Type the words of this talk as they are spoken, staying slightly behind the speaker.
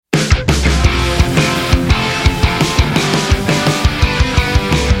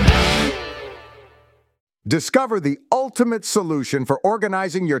Discover the ultimate solution for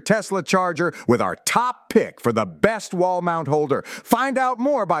organizing your Tesla charger with our top pick for the best wall mount holder. Find out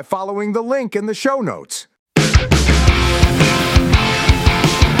more by following the link in the show notes.